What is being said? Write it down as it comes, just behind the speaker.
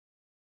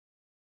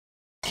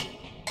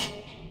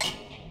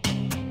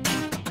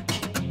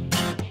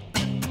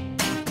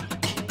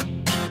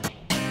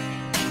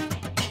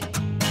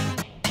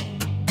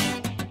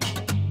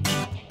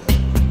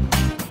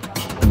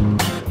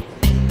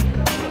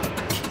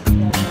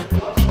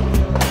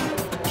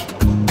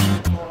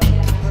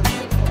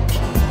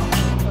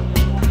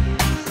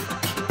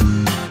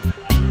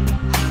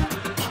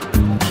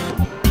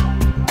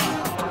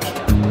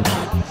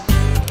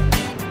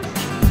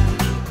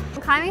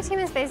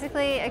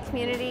a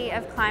community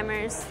of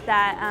climbers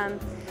that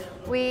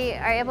we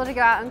are able to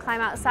go out and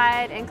climb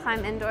outside and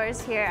climb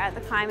indoors here at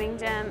the climbing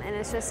gym, and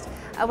it's just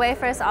a way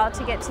for us all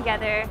to get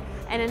together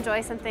and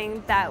enjoy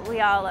something that we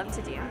all love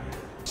to do.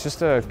 It's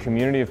just a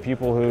community of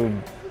people who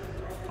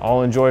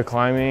all enjoy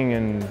climbing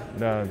and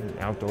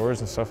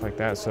outdoors and stuff like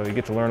that, so you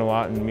get to learn a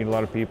lot and meet a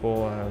lot of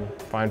people,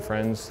 find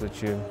friends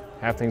that you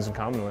have things in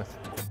common with.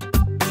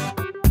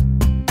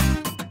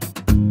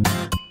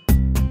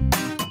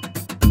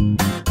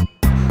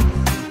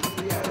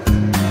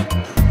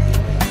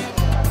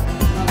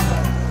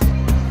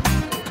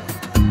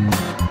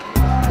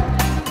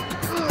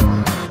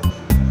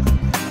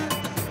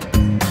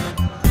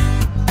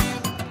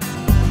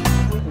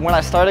 When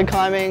I started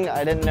climbing,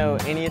 I didn't know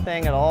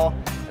anything at all.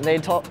 And they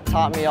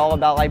taught me all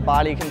about like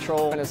body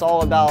control, and it's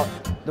all about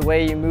the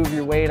way you move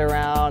your weight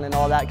around and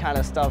all that kind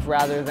of stuff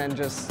rather than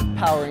just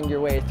powering your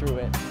way through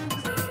it.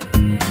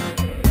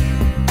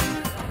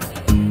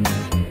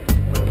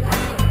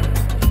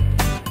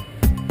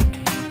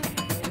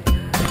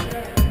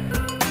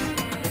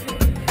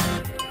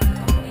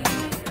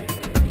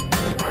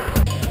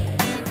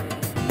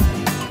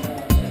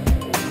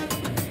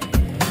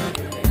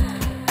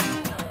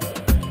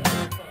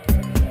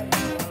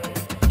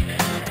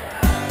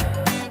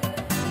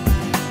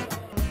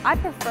 I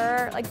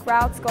prefer like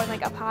routes going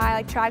like up high,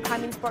 like trad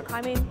climbing, sport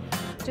climbing,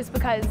 just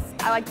because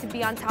I like to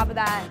be on top of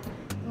that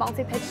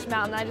multi-pitched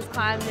mountain I just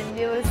climbed and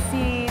be able to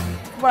see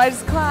where I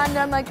just climbed.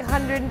 I'm like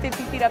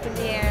 150 feet up in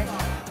the air.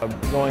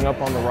 Going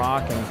up on the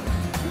rock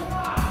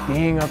and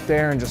being up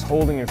there and just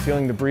holding and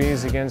feeling the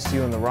breeze against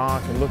you on the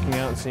rock and looking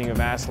out and seeing a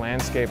vast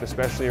landscape,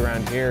 especially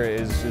around here,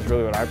 is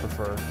really what I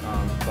prefer.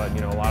 But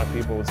you know, a lot of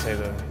people would say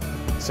the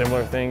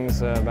similar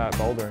things about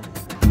bouldering.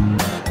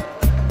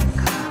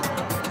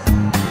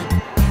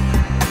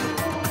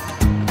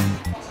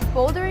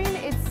 Bouldering,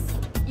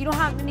 you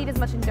don't need as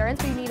much endurance,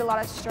 but you need a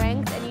lot of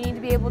strength, and you need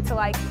to be able to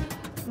like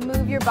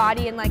move your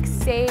body and like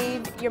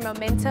save your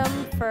momentum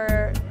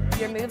for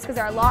your moves because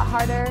they're a lot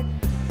harder.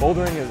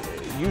 Bouldering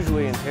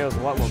usually entails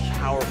a lot more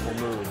powerful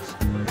moves.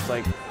 It's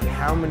like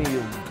how many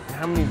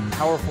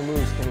powerful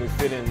moves can we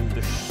fit in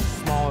the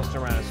smallest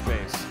amount of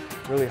space?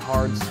 Really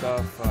hard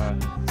stuff.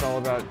 It's all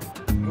about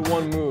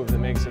one move that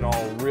makes it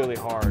all really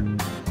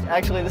hard.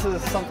 Actually, this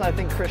is something I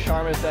think Chris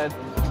Sharma said,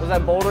 was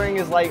that bouldering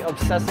is like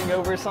obsessing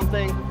over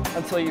something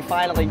until you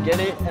finally get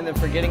it and then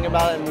forgetting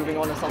about it and moving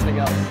on to something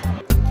else.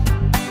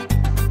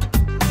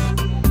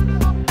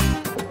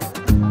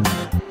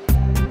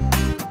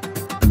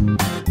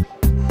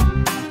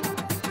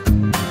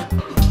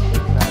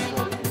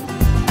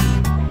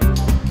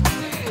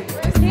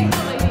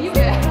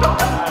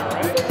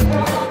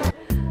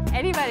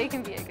 Anybody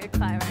can be a good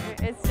climber.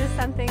 It's just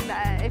something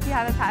that if you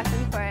have a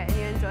passion for it and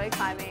you enjoy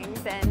climbing,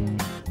 then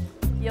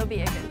you'll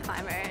be a good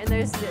climber. And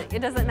it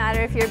doesn't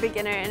matter if you're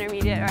beginner,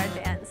 intermediate, or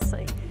advanced.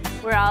 Like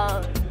we're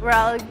all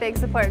a big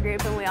support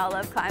group and we all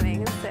love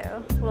climbing,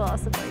 so we'll all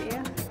support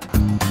you.